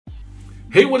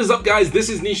Hey, what is up guys? This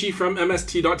is Nishi from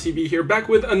MST.TV here, back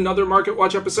with another Market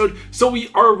Watch episode. So we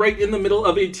are right in the middle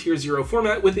of a tier 0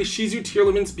 format, with Ishizu tier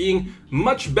elements being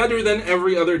much better than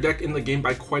every other deck in the game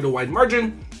by quite a wide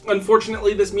margin.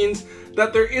 Unfortunately, this means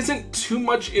that there isn't too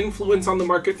much influence on the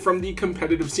market from the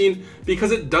competitive scene,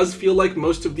 because it does feel like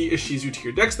most of the Ishizu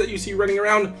tier decks that you see running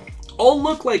around all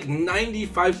look like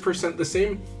 95% the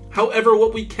same. However,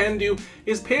 what we can do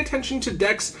is pay attention to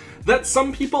decks that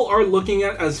some people are looking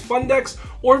at as fun decks,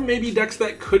 or maybe decks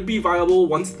that could be viable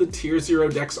once the tier 0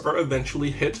 decks are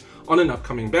eventually hit on an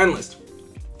upcoming ban list.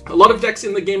 A lot of decks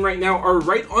in the game right now are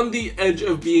right on the edge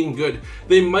of being good.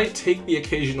 They might take the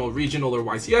occasional regional or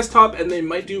YCS top, and they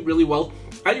might do really well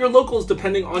at your locals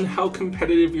depending on how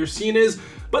competitive your scene is,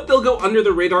 but they'll go under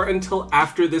the radar until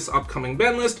after this upcoming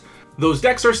ban list. Those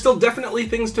decks are still definitely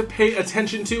things to pay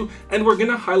attention to, and we're going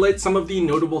to highlight some of the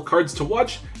notable cards to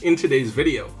watch in today's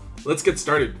video. Let's get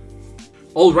started.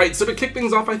 Alright, so to kick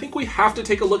things off, I think we have to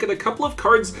take a look at a couple of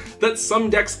cards that some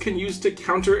decks can use to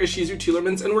counter Ishizu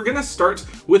Tearlaments, and we're going to start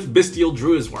with Bestial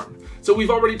Druisworm. So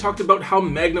we've already talked about how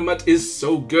Magnamut is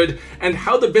so good, and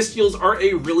how the Bestials are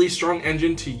a really strong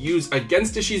engine to use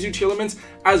against Ishizu Tearlaments,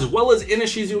 as well as in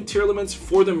Ishizu Tearlaments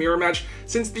for the mirror match,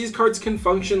 since these cards can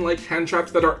function like hand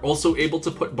traps that are also able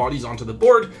to put bodies onto the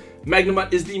board.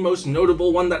 Magnamut is the most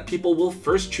notable one that people will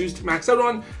first choose to max out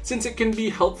on, since it can be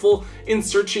helpful in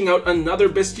searching out another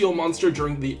bestial monster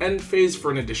during the end phase for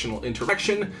an additional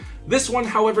interaction. This one,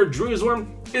 however,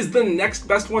 Druisworm, is the next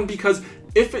best one, because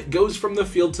if it goes from the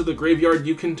field to the graveyard,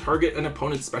 you can target an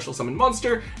opponent's special summon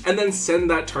monster and then send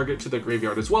that target to the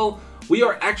graveyard as well. We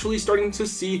are actually starting to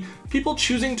see people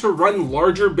choosing to run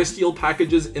larger bestial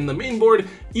packages in the main board,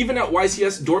 even at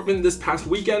YCS Dortmund this past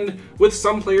weekend, with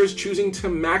some players choosing to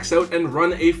max out and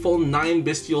run a full 9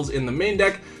 bestials in the main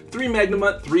deck, 3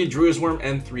 Magnamut, 3 Druisworm,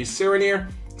 and 3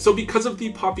 Serenir. So because of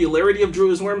the popularity of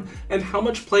Druisworm and how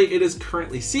much play it is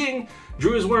currently seeing,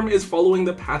 Druisworm is following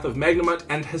the path of Magnamut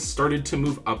and has started to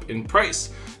move up in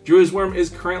price. Druisworm is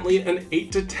currently an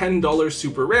 $8 to $10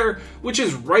 super rare, which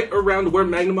is right around where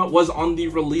Magnamut was on the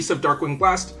release of Darkwing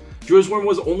Blast. Druisworm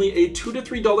was only a $2 to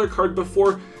 $3 card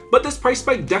before, but this price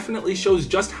spike definitely shows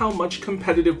just how much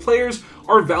competitive players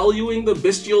are valuing the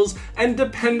Bestials and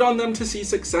depend on them to see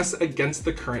success against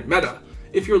the current meta.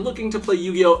 If you're looking to play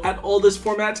Yu-Gi-Oh! At all this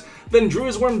format, then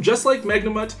Druisworm, just like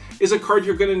Magnamut, is a card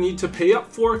you're going to need to pay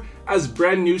up for as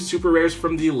brand new super rares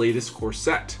from the latest core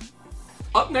set.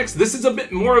 Up next, this is a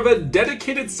bit more of a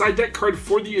dedicated side deck card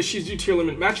for the Ishizu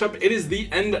Tearlament matchup. It is the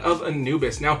End of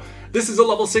Anubis. Now, this is a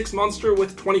level 6 monster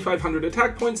with 2500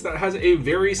 attack points that has a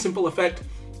very simple effect.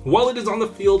 While it is on the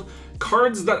field,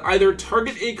 cards that either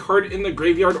target a card in the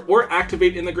graveyard or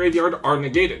activate in the graveyard are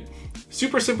negated.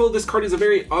 Super simple, this card is a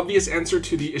very obvious answer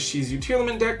to the Ishizu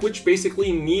Tearlament deck, which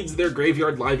basically needs their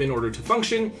graveyard live in order to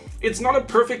function. It's not a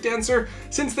perfect answer,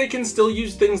 since they can still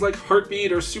use things like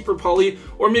Heartbeat or Super Poly,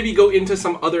 or maybe go into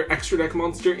some other extra deck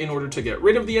monster in order to get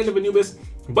rid of the End of Anubis,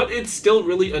 but it's still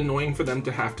really annoying for them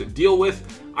to have to deal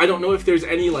with. I don't know if there's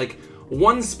any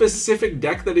one specific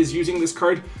deck that is using this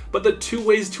card, but the 2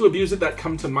 ways to abuse it that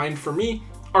come to mind for me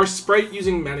are Sprite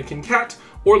using Mannequin Cat,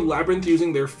 or Labyrinth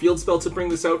using their field spell to bring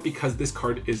this out, because this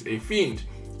card is a fiend.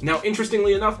 Now,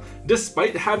 interestingly enough,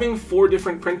 despite having 4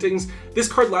 different printings, this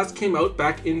card last came out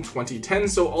back in 2010,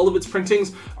 so all of its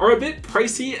printings are a bit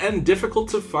pricey and difficult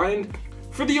to find.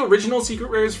 For the original secret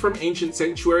rares from Ancient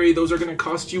Sanctuary, those are going to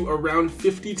cost you around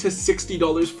 $50 to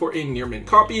 $60 for a near mint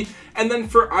copy, and then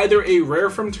for either a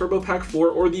rare from Turbo Pack 4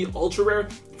 or the ultra rare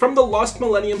from the Lost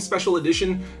Millennium Special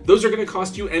Edition, those are going to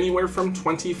cost you anywhere from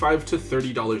 $25 to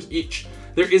 $30 each.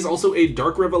 There is also a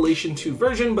Dark Revelation 2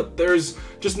 version, but there's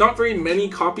just not very many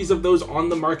copies of those on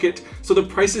the market, so the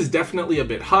price is definitely a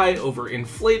bit high,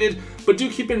 overinflated, but do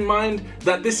keep in mind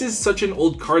that this is such an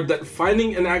old card that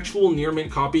finding an actual near mint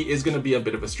copy is going to be a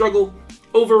bit of a struggle.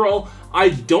 Overall, I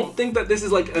don't think that this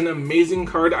is an amazing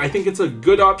card. I think it's a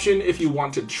good option if you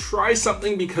want to try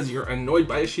something because you're annoyed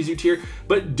by Ishizu tier,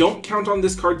 but don't count on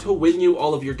this card to win you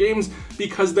all of your games,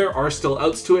 because there are still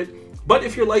outs to it. But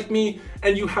if you're like me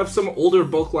and you have some older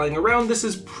bulk lying around, this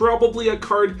is probably a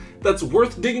card that's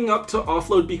worth digging up to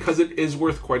offload, because it is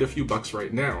worth quite a few bucks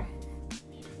right now.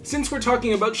 Since we're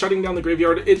talking about shutting down the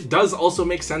graveyard, it does also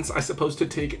make sense, I suppose, to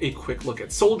take a quick look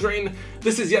at Soul Drain.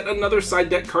 This is yet another side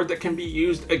deck card that can be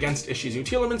used against Ishizu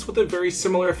Tearlaments with a very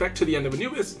similar effect to the End of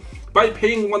Anubis. By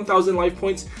paying 1000 life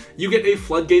points, you get a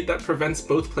floodgate that prevents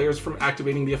both players from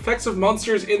activating the effects of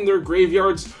monsters in their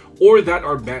graveyards or that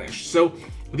are banished. So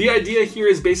the idea here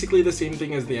is basically the same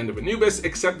thing as the End of Anubis,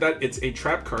 except that it's a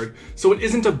trap card. So it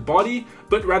isn't a body,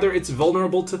 but rather it's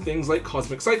vulnerable to things like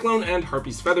Cosmic Cyclone and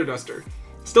Harpy's Feather Duster.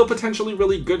 Still potentially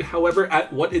really good, however,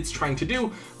 at what it's trying to do,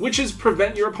 which is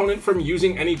prevent your opponent from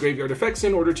using any graveyard effects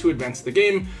in order to advance the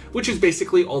game, which is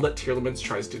basically all that Tear Limits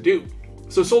tries to do.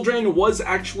 So Soul Drain was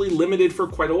actually limited for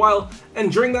quite a while,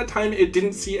 and during that time it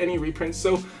didn't see any reprints,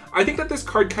 so I think that this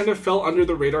card kind of fell under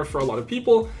the radar for a lot of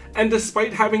people, and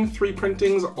despite having 3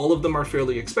 printings, all of them are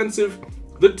fairly expensive.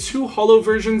 The 2 holo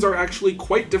versions are actually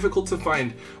quite difficult to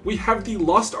find. We have the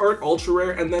Lost Art Ultra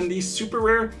Rare and then the Super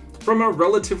Rare from a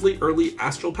relatively early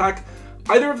Astral Pack.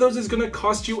 Either of those is going to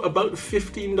cost you about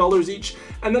 $15 each,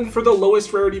 and then for the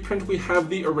lowest rarity print we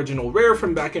have the original rare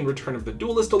from back in Return of the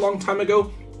Duelist a long time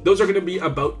ago. Those are going to be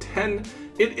about $10.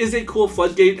 It is a cool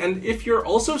floodgate, and if you're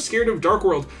also scared of Dark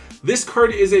World, this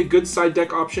card is a good side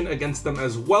deck option against them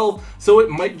as well, so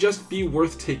it might just be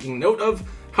worth taking note of.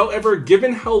 However,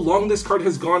 given how long this card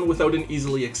has gone without an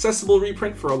easily accessible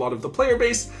reprint for a lot of the player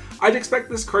base, I'd expect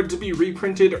this card to be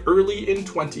reprinted early in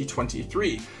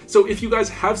 2023. So if you guys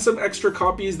have some extra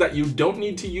copies that you don't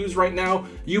need to use right now,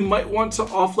 you might want to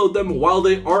offload them while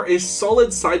they are a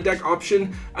solid side deck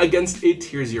option against a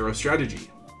tier 0 strategy.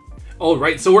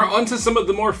 Alright, so we're on to some of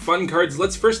the more fun cards.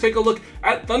 Let's first take a look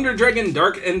at Thunder Dragon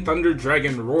Dark and Thunder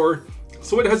Dragon Roar.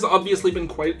 So it has obviously been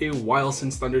quite a while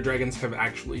since Thunder Dragons have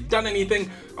actually done anything.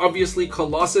 Obviously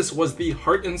Colossus was the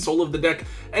heart and soul of the deck,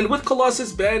 and with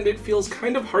Colossus banned it feels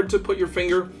kind of hard to put your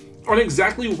finger on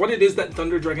exactly what it is that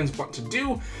Thunder Dragons want to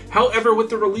do. However, with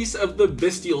the release of the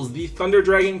Bestials, the Thunder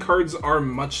Dragon cards are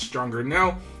much stronger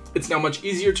now. It's now much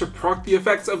easier to proc the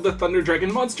effects of the Thunder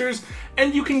Dragon monsters,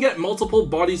 and you can get multiple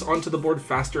bodies onto the board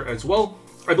faster as well.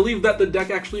 I believe that the deck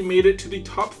actually made it to the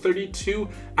top 32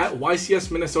 at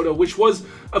YCS Minnesota, which was,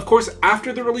 of course,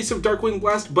 after the release of Darkwing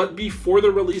Blast, but before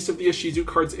the release of the Ishizu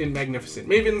cards in Magnificent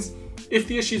Mavens. If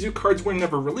the Ishizu cards were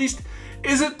never released,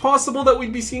 is it possible that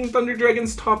we'd be seeing Thunder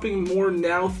Dragons topping more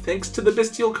now thanks to the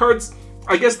Bestial cards?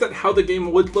 I guess that how the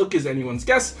game would look is anyone's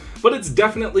guess, but it's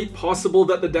definitely possible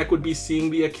that the deck would be seeing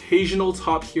the occasional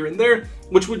top here and there,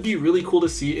 which would be really cool to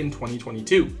see in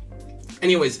 2022.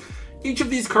 Anyways, each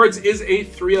of these cards is a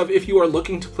 3 of if you are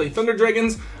looking to play Thunder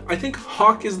Dragons. I think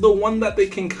Hawk is the one that they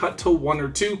can cut to 1 or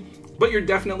 2, but you're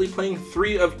definitely playing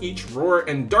 3 of each Roar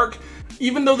and Dark.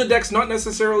 Even though the deck's not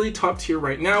necessarily top tier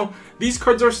right now, these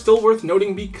cards are still worth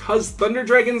noting because Thunder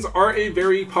Dragons are a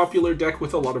very popular deck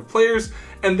with a lot of players,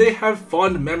 and they have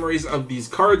fond memories of these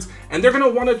cards, and they're going to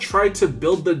want to try to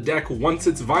build the deck once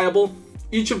it's viable.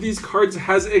 Each of these cards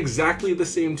has exactly the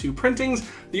same 2 printings,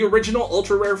 the original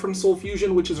Ultra Rare from Soul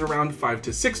Fusion, which is around $5 to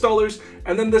 $6,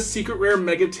 and then the Secret Rare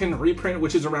Megatin reprint,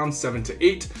 which is around $7 to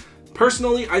 $8.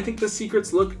 Personally, I think the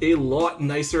secrets look a lot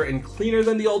nicer and cleaner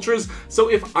than the Ultras, so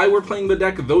if I were playing the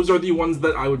deck, those are the ones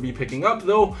that I would be picking up,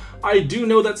 though I do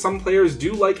know that some players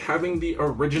do like having the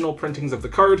original printings of the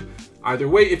card. Either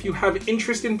way, if you have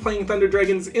interest in playing Thunder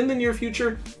Dragons in the near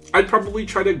future, I'd probably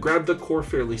try to grab the core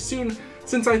fairly soon,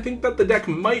 since I think that the deck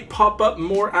might pop up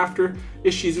more after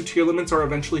Ishizu tier limits are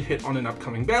eventually hit on an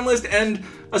upcoming ban list, and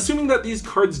assuming that these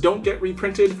cards don't get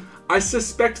reprinted, I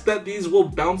suspect that these will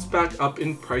bounce back up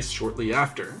in price shortly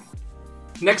after.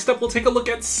 Next up, we'll take a look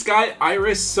at Sky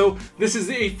Iris. So this is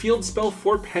a field spell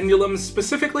for Pendulums.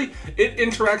 Specifically, it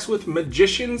interacts with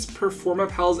Magicians,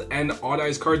 Performapals, and Odd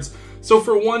Eyes cards. So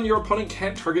for one, your opponent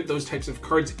can't target those types of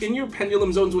cards in your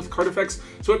Pendulum zones with card effects,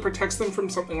 so it protects them from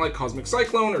something like Cosmic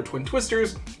Cyclone or Twin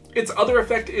Twisters. Its other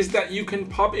effect is that you can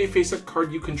pop a face-up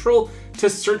card you control to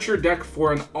search your deck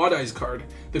for an Odd Eyes card.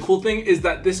 The cool thing is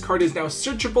that this card is now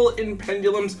searchable in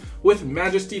Pendulums with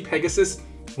Majesty Pegasus,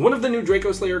 one of the new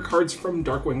Draco Slayer cards from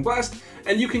Darkwing Blast,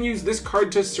 and you can use this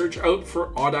card to search out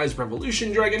for Odd Eyes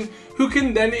Revolution Dragon, who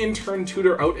can then in turn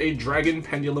tutor out a Dragon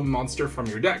Pendulum monster from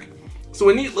your deck. So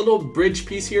a neat little bridge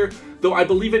piece here, though I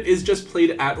believe it is just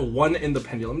played at 1 in the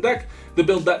Pendulum deck. The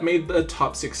build that made the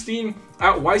top 16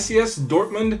 at YCS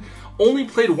Dortmund only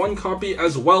played 1 copy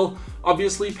as well.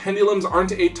 Obviously, Pendulums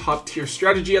aren't a top tier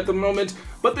strategy at the moment,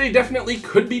 but they definitely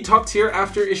could be top tier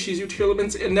after Ishizu tier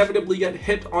limits inevitably get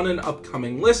hit on an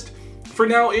upcoming list. For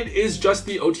now, it is just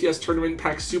the OTS Tournament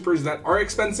Pack Supers that are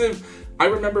expensive. I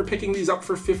remember picking these up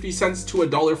for 50 cents to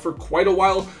 $1 for quite a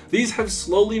while. These have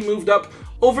slowly moved up.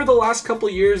 Over the last couple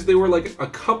years, they were like a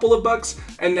couple of bucks,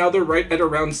 and now they're right at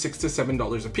around $6 to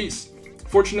 $7 a piece.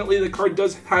 Fortunately, the card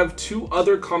does have 2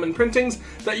 other common printings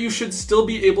that you should still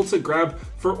be able to grab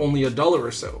for only $1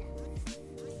 or so.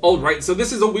 Alright, so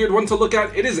this is a weird one to look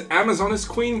at. It is Amazonas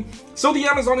Queen. So the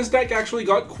Amazonas deck actually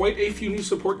got quite a few new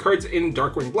support cards in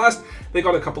Darkwing Blast. They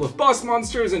got a couple of boss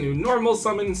monsters, a new normal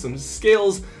summon, some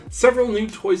scales, several new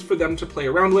toys for them to play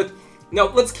around with. Now,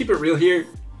 let's keep it real here.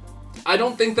 I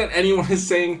don't think that anyone is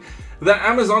saying that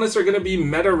Amazonas are going to be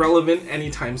meta relevant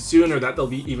anytime soon, or that they'll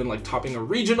be even like topping a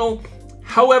regional.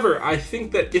 However, I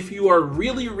think that if you are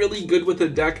really, really good with a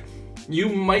deck, you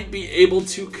might be able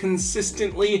to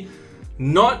consistently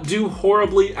not do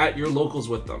horribly at your locals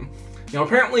with them. Now,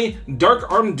 apparently, Dark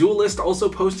Arm Duelist also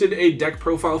posted a deck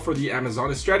profile for the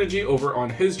Amazonas strategy over on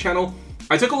his channel.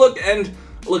 I took a look, and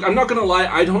look, I'm not gonna lie,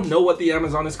 I don't know what the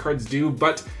Amazonas cards do,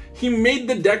 but he made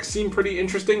the deck seem pretty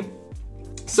interesting.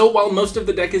 So while most of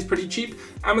the deck is pretty cheap,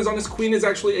 Amazonas Queen is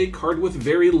actually a card with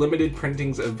very limited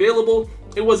printings available.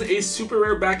 It was a super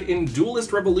rare back in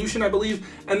Duelist Revolution, I believe,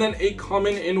 and then a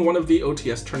common in one of the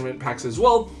OTS tournament packs as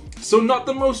well. So not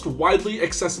the most widely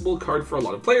accessible card for a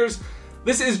lot of players.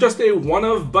 This is just a one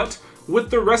of, but with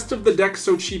the rest of the deck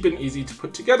so cheap and easy to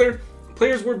put together,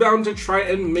 players were bound to try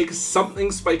and make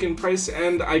something spike in price,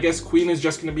 and I guess Queen is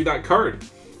just going to be that card.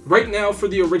 Right now, for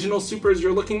the original supers,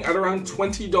 you're looking at around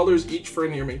 $20 each for a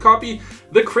near mint copy.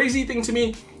 The crazy thing to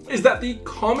me is that the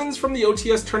commons from the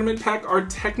OTS tournament pack are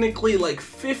technically like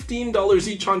 $15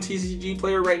 each on TCG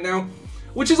Player right now,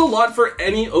 which is a lot for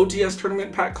any OTS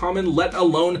tournament pack common, let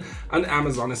alone an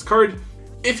Amazonas card.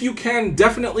 If you can,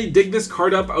 definitely dig this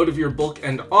card up out of your bulk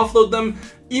and offload them,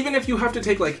 even if you have to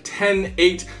take like $10,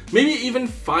 $8, maybe even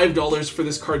 $5 for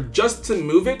this card just to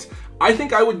move it. I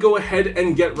think I would go ahead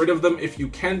and get rid of them if you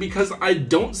can, because I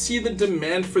don't see the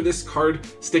demand for this card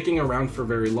sticking around for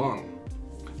very long.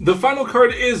 The final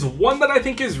card is one that I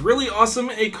think is really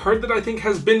awesome, a card that I think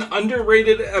has been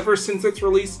underrated ever since its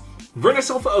release.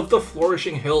 Verniself of the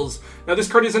Flourishing Hills. Now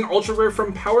this card is an ultra rare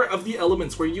from Power of the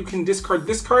Elements, where you can discard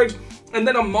this card and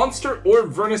then a monster or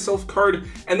Verniself card,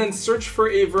 and then search for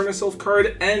a Verniself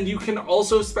card, and you can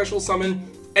also special summon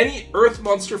any earth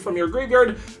monster from your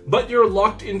graveyard, but you're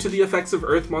locked into the effects of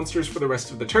earth monsters for the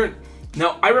rest of the turn.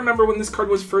 Now, I remember when this card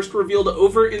was first revealed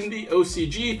over in the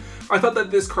OCG, I thought that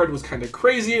this card was kind of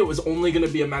crazy. It was only going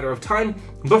to be a matter of time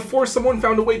before someone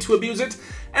found a way to abuse it,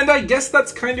 and I guess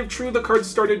that's kind of true. The card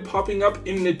started popping up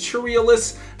in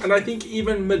Naturialis, and I think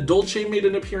even Medolce made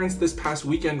an appearance this past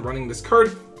weekend running this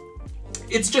card.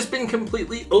 It's just been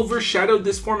completely overshadowed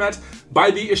this format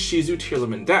by the Ishizu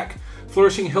Tearlament deck.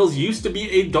 Flourishing Hills used to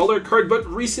be a dollar card, but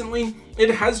recently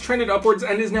it has trended upwards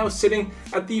and is now sitting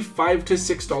at the $5 to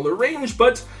 $6 range,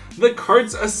 but the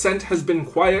card's ascent has been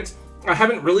quiet. I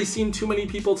haven't really seen too many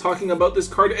people talking about this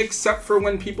card, except for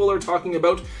when people are talking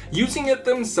about using it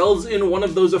themselves in one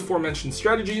of those aforementioned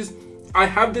strategies. I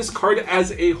have this card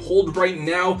as a hold right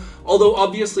now, although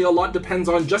obviously a lot depends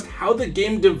on just how the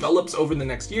game develops over the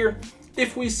next year.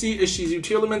 If we see Ishizu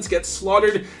Tearlaments get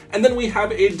slaughtered, and then we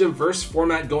have a diverse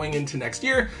format going into next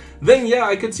year, then yeah,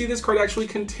 I could see this card actually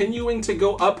continuing to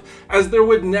go up, as there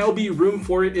would now be room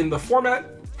for it in the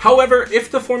format. However, if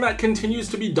the format continues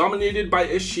to be dominated by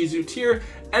Ishizu Tear,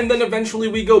 and then eventually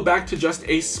we go back to just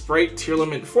a Sprite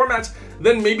Tearlament format,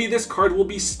 then maybe this card will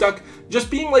be stuck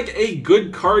just being like a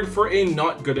good card for a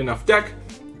not good enough deck.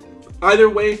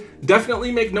 Either way,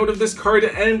 definitely make note of this card,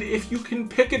 and if you can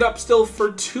pick it up still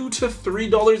for $2 to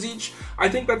 $3 each, I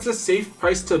think that's a safe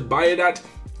price to buy it at,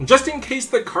 just in case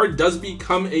the card does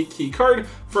become a key card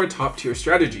for a top tier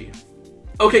strategy.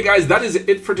 Okay guys, that is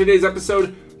it for today's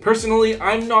episode. Personally,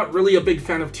 I'm not really a big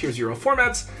fan of Tier 0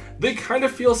 formats. They kind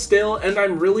of feel stale, and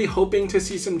I'm really hoping to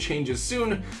see some changes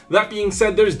soon. That being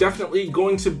said, there's definitely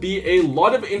going to be a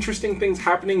lot of interesting things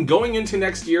happening going into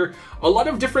next year, a lot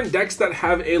of different decks that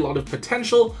have a lot of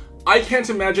potential. I can't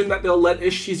imagine that they'll let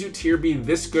Ishizu Tear be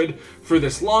this good for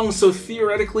this long, so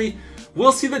theoretically,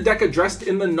 we'll see the deck addressed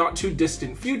in the not too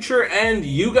distant future, and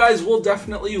you guys will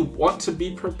definitely want to be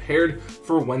prepared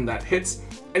for when that hits.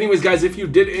 Anyways guys, if you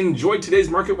did enjoy today's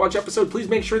Market Watch episode, please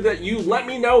make sure that you let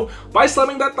me know by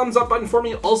slamming that thumbs up button for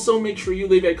me. Also, make sure you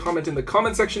leave a comment in the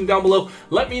comment section down below.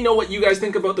 Let me know what you guys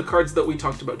think about the cards that we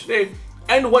talked about today,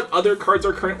 and what other cards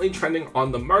are currently trending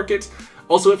on the market.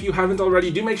 Also, if you haven't already,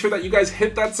 do make sure that you guys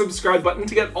hit that subscribe button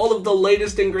to get all of the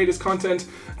latest and greatest content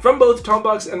from both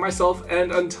Tombox and myself.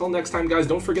 And until next time guys,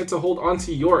 don't forget to hold on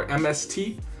to your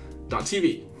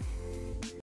MST.TV.